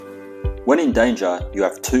When in danger, you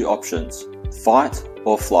have two options, fight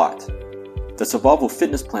or flight. The Survival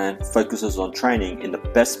Fitness Plan focuses on training in the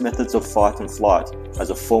best methods of fight and flight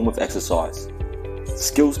as a form of exercise.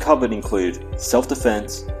 Skills covered include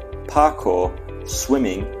self-defense, parkour,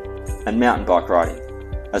 swimming, and mountain bike riding,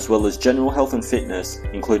 as well as general health and fitness,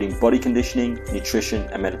 including body conditioning, nutrition,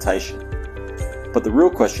 and meditation. But the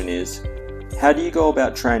real question is, how do you go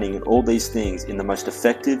about training in all these things in the most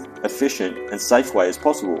effective, efficient, and safe way as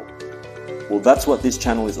possible? Well, that's what this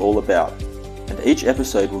channel is all about, and each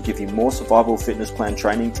episode will give you more Survival Fitness Plan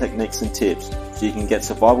training techniques and tips so you can get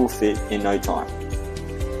survival fit in no time.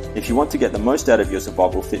 If you want to get the most out of your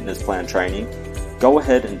Survival Fitness Plan training, go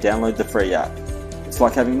ahead and download the free app. It's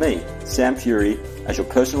like having me, Sam Fury, as your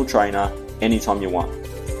personal trainer anytime you want.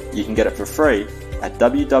 You can get it for free at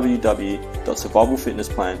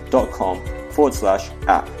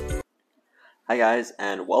www.survivalfitnessplan.com/app. Hi guys,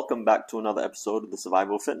 and welcome back to another episode of the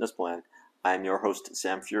Survival Fitness Plan. I am your host,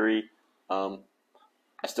 Sam Fury. I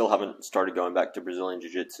still haven't started going back to Brazilian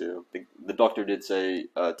Jiu-Jitsu. The doctor did say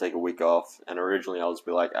take a week off, and originally I was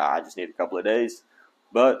be like, I just need a couple of days,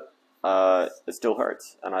 but it still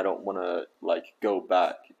hurts, and I don't want to go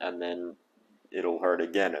back and then it'll hurt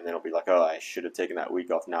again, and then I'll be like, oh, I should have taken that week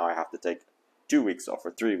off. Now I have to take 2 weeks off or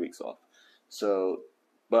 3 weeks off. So,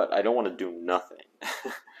 but I don't want to do nothing,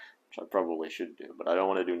 which I probably should do, but I don't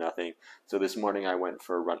want to do nothing. So this morning I went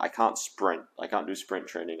for a run. I can't sprint. I can't do sprint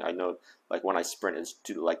training. I know, when I sprint, it's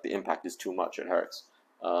too, the impact is too much. It hurts.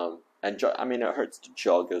 And I mean, it hurts to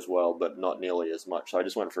jog as well, but not nearly as much. So I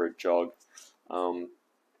just went for a jog. And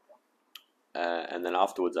then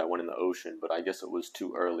afterwards I went in the ocean, but I guess it was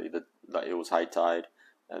too early, that it was high tide,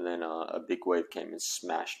 and then a big wave came and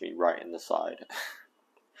smashed me right in the side.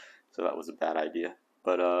 So that was a bad idea,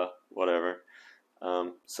 but whatever.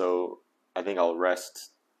 So I think I'll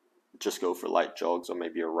rest, just go for light jogs or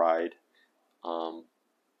maybe a ride on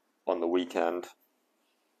the weekend.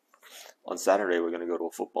 On Saturday we're going to go to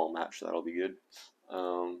a football match, so that'll be good.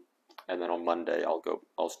 And then on Monday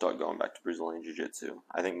I'll start going back to Brazilian Jiu-Jitsu.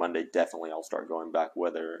 I think Monday definitely I'll start going back,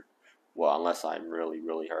 unless I'm really,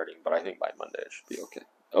 really hurting, but I think by Monday it should be okay.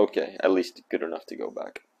 Okay, at least good enough to go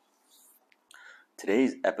back.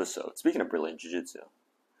 Today's episode, speaking of Brazilian Jiu-Jitsu,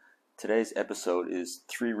 today's episode is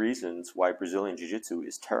 3 reasons why Brazilian Jiu-Jitsu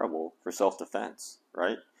is terrible for self-defense,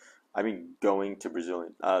 right? I've been going to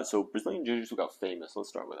Brazilian, so Brazilian Jiu-Jitsu got famous. Let's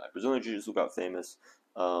start with that. Brazilian Jiu-Jitsu got famous.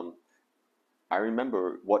 I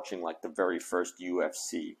remember watching the very first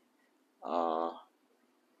UFC. That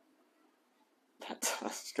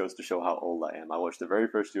just goes to show how old I am. I watched the very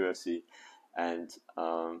first UFC, and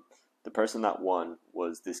the person that won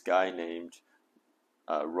was this guy named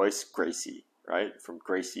Royce Gracie, right, from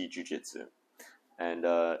Gracie Jiu-Jitsu, and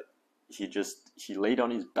he laid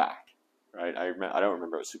on his back, right? I don't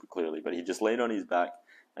remember it super clearly, but he just laid on his back.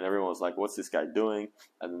 And everyone was like, what's this guy doing?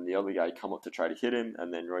 And then the other guy come up to try to hit him,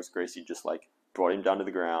 and then Royce Gracie just brought him down to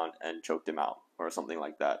the ground and choked him out or something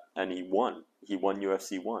like that. And he won. He won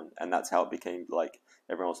UFC 1. And that's how it became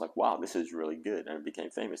everyone was like, wow, this is really good. And it became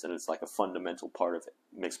famous. And it's a fundamental part of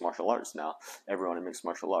mixed martial arts now. Everyone in mixed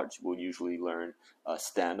martial arts will usually learn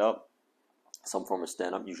stand-up, some form of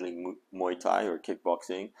stand-up, usually Muay Thai or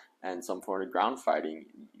kickboxing, and some form of ground fighting,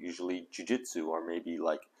 usually Jiu-Jitsu, or maybe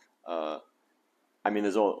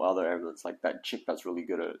there's all other evidence, that chick that's really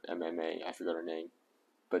good at MMA, I forgot her name,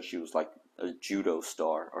 but she was a judo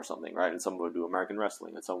star or something, right? And some of them do American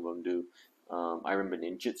wrestling, and some of them do, I remember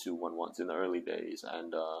ninjutsu one once in the early days,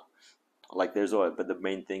 and there's all, but the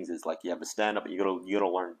main things is you have a stand-up, you gotta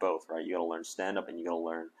learn both, right? You gotta learn stand-up and you gotta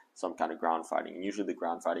learn some kind of ground fighting, and usually the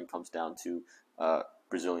ground fighting comes down to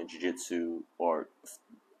Brazilian Jiu-Jitsu, or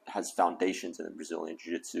has foundations in the Brazilian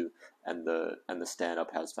Jiu-Jitsu, and the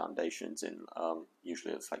stand-up has foundations in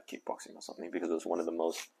usually it's kickboxing or something, because it's one of the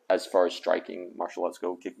most, as far as striking martial arts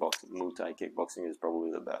go, kickboxing, Muay Thai kickboxing is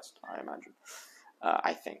probably the best, I imagine.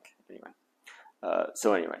 I think, anyway.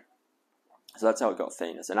 So that's how it got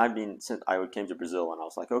famous. And since I came to Brazil, and I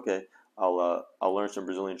was like, okay, I'll learn some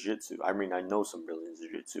Brazilian Jiu-Jitsu. I mean, I know some Brazilian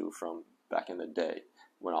Jiu-Jitsu from back in the day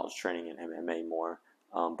when I was training in MMA more.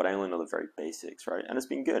 But I only know the very basics, right? And it's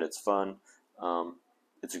been good. It's fun.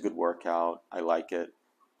 It's a good workout. I like it.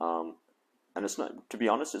 And it's not, to be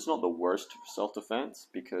honest, it's not the worst for self-defense,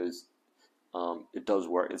 because it does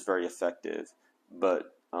work. It's very effective.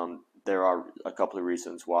 But there are a couple of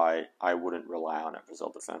reasons why I wouldn't rely on it for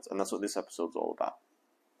self-defense. And that's what this episode's all about.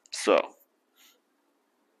 So,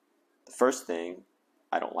 the first thing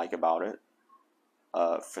I don't like about it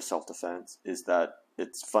for self-defense is that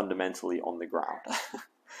it's fundamentally on the ground.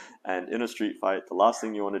 And in a street fight, the last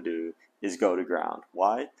thing you want to do is go to ground.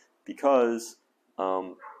 Why? Because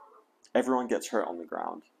everyone gets hurt on the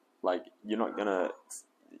ground. Like, you're not gonna,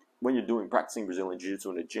 when you're practicing Brazilian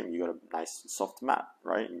Jiu-Jitsu in a gym, you got a nice soft mat,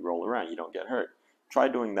 right? And you roll around, you don't get hurt. Try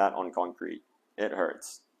doing that on concrete. It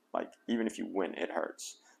hurts. Like, even if you win, it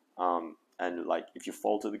hurts. And like, if you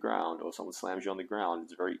fall to the ground or someone slams you on the ground,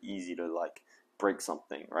 it's very easy to like break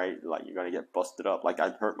something, right? Like, you're gonna get busted up. Like, I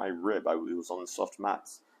hurt my rib. It was on soft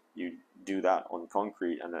mats. You do that on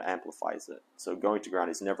concrete and it amplifies it. So going to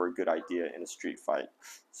ground is never a good idea in a street fight.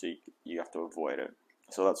 So you have to avoid it.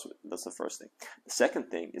 So that's the first thing. The second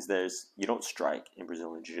thing is you don't strike in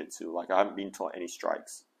Brazilian Jiu-Jitsu. Like, I haven't been taught any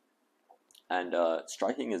strikes. And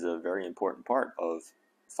striking is a very important part of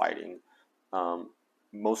fighting.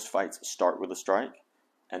 Most fights start with a strike,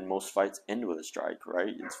 and most fights end with a strike,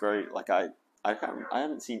 right? It's very, like, I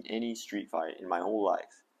haven't seen any street fight in my whole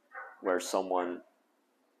life where someone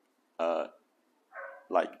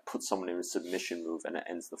like puts someone in a submission move and it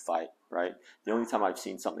ends the fight, right? The only time I've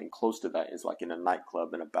seen something close to that is like in a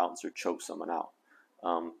nightclub and a bouncer chokes someone out,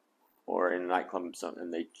 or in a nightclub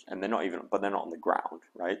and they're not even, but they're not on the ground,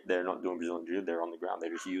 right? They're not doing Brazilian Jiu-Jitsu, they're on the ground.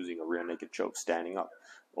 They're just using a rear naked choke standing up,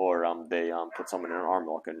 or they put someone in an arm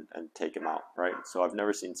lock and take him out, right? So I've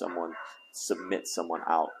never seen someone submit someone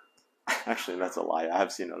out. Actually, that's a lie. I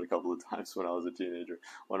have seen it a couple of times when I was a teenager.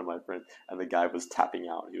 One of my friends, and the guy was tapping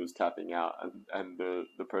out. He was tapping out, and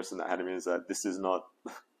the person that had him said, "This is not.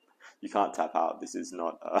 You can't tap out. This is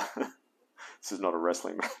not. This is not a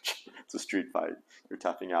wrestling match. It's a street fight. You're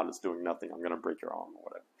tapping out. It's doing nothing. I'm gonna break your arm or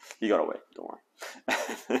whatever." He got away. Don't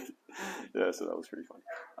worry. Yeah, so that was pretty funny.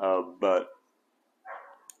 But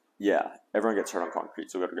yeah, everyone gets hurt on concrete.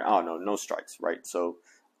 So we got to go. Oh no strikes, right? So,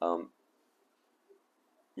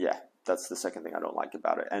 yeah. That's the second thing I don't like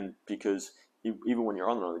about it. And because even when you're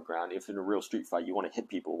on the ground, if in a real street fight, you want to hit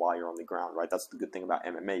people while you're on the ground, right? That's the good thing about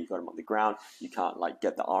MMA. You got them on the ground. You can't like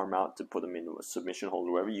get the arm out to put them into a submission hold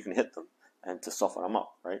or whatever. You can hit them and to soften them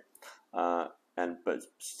up, right? But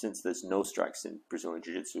since there's no strikes in Brazilian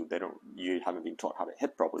Jiu-Jitsu, you haven't been taught how to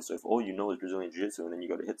hit properly. So if all you know is Brazilian Jiu-Jitsu and then you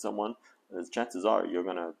go to hit someone, the chances are you're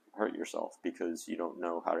gonna hurt yourself because you don't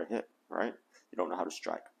know how to hit, right? You don't know how to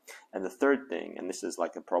strike. And the third thing, and this is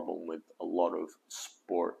like a problem with a lot of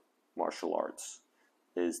sport martial arts,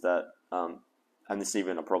 is that, and this is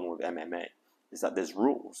even a problem with MMA, is that there's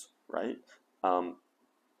rules, right?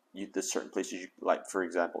 There's certain places, like for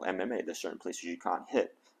example, MMA, there's certain places you can't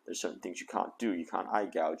hit. There's certain things you can't do. You can't eye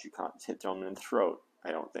gouge. You can't hit someone in the throat,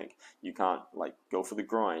 I don't think. You can't like go for the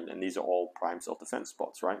groin, and these are all prime self-defense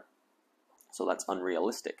spots, right? So that's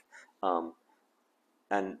unrealistic.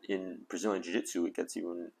 And in Brazilian Jiu-Jitsu, it gets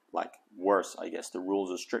even like worse, I guess. The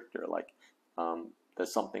rules are stricter. Like,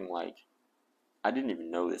 there's something like, I didn't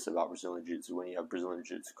even know this about Brazilian Jiu-Jitsu. When you have Brazilian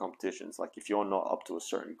Jiu-Jitsu competitions, like if you're not up to a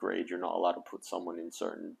certain grade, you're not allowed to put someone in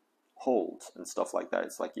certain holds and stuff like that.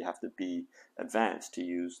 It's like you have to be advanced to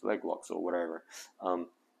use leg locks or whatever.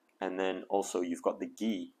 And then also you've got the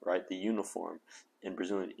gi, right? The uniform. In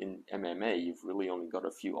MMA, you've really only got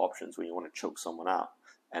a few options when you want to choke someone out.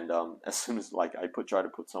 And as soon as like I try to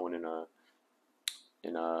put someone in a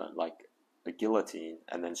like a guillotine,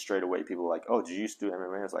 and then straight away people are like, "Oh, did you used to do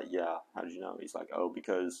MMA?" I was like, "Yeah." How did you know? He's like, "Oh,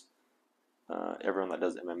 because everyone that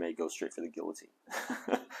does MMA goes straight for the guillotine."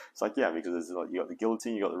 It's like, yeah, because it's like you got the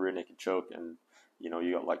guillotine, you got the rear naked choke, and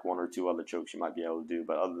you got like one or two other chokes you might be able to do,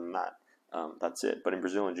 but other than that, that's it. But in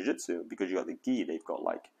Brazilian Jiu-Jitsu, because you got the gi, they've got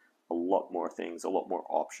like a lot more things, a lot more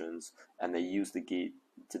options, and they use the gi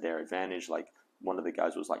to their advantage. Like, one of the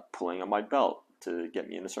guys was like pulling on my belt to get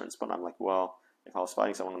me in a certain spot. I'm like, well, if I was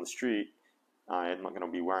fighting someone on the street, I'm not going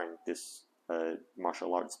to be wearing this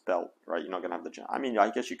martial arts belt, right? You're not going to have the. I mean, I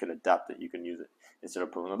guess you could adapt it. You can use it instead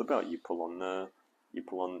of pulling on the belt. You pull on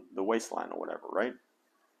the waistline or whatever, right?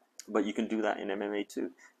 But you can do that in MMA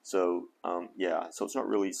too. So yeah, so it's not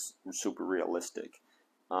really super realistic.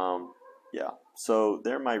 Yeah, so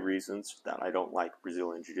they're my reasons that I don't like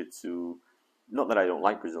Brazilian Jiu-Jitsu. Not that I don't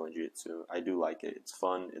like Brazilian Jiu-Jitsu. I do like it. It's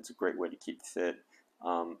fun. It's a great way to keep fit.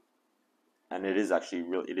 And it is actually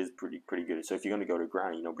it is pretty good. So if you're going to go to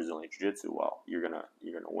ground, Brazilian Jiu-Jitsu, well, you're gonna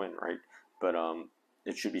win, right? But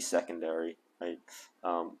it should be secondary, right?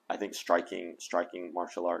 I think striking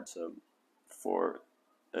martial arts for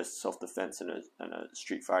a self-defense and a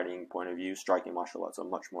street fighting point of view, striking martial arts are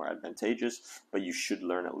much more advantageous. But you should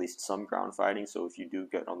learn at least some ground fighting. So if you do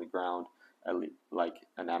get on the ground, at least, like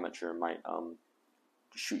an amateur might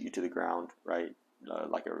shoot you to the ground, right?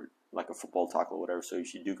 Like a football tackle or whatever. So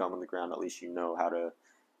if you do come on the ground, at least you know how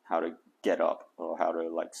to get up, or how to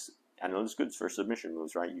like. I know it's good for submission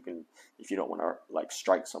moves, right? You can, if you don't want to like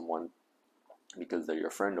strike someone because they're your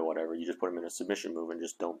friend or whatever, you just put them in a submission move and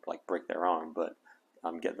just don't like break their arm. But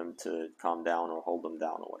get them to calm down or hold them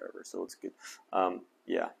down or whatever. So it's good.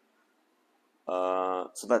 Yeah.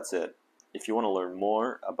 So that's it. If you want to learn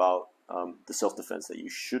more about the self-defense that you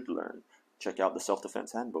should learn, check out the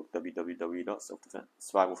Self-Defense Handbook,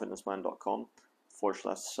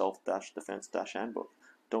 www.survivalfitnessplan.com/self-defense-handbook.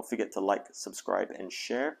 Don't forget to like, subscribe, and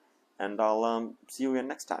share, and I'll see you again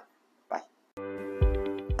next time. Bye.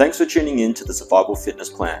 Thanks for tuning in to the Survival Fitness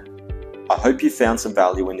Plan. I hope you found some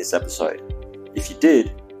value in this episode. If you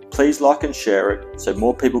did, please like and share it so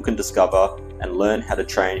more people can discover and learn how to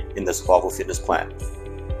train in the Survival Fitness Plan.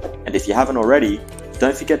 And if you haven't already,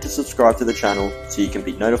 don't forget to subscribe to the channel so you can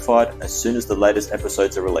be notified as soon as the latest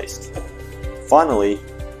episodes are released. Finally,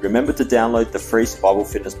 remember to download the free Survival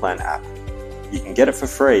Fitness Plan app. You can get it for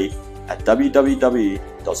free at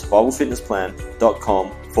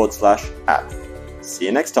www.survivalfitnessplan.com/app. See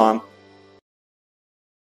you next time.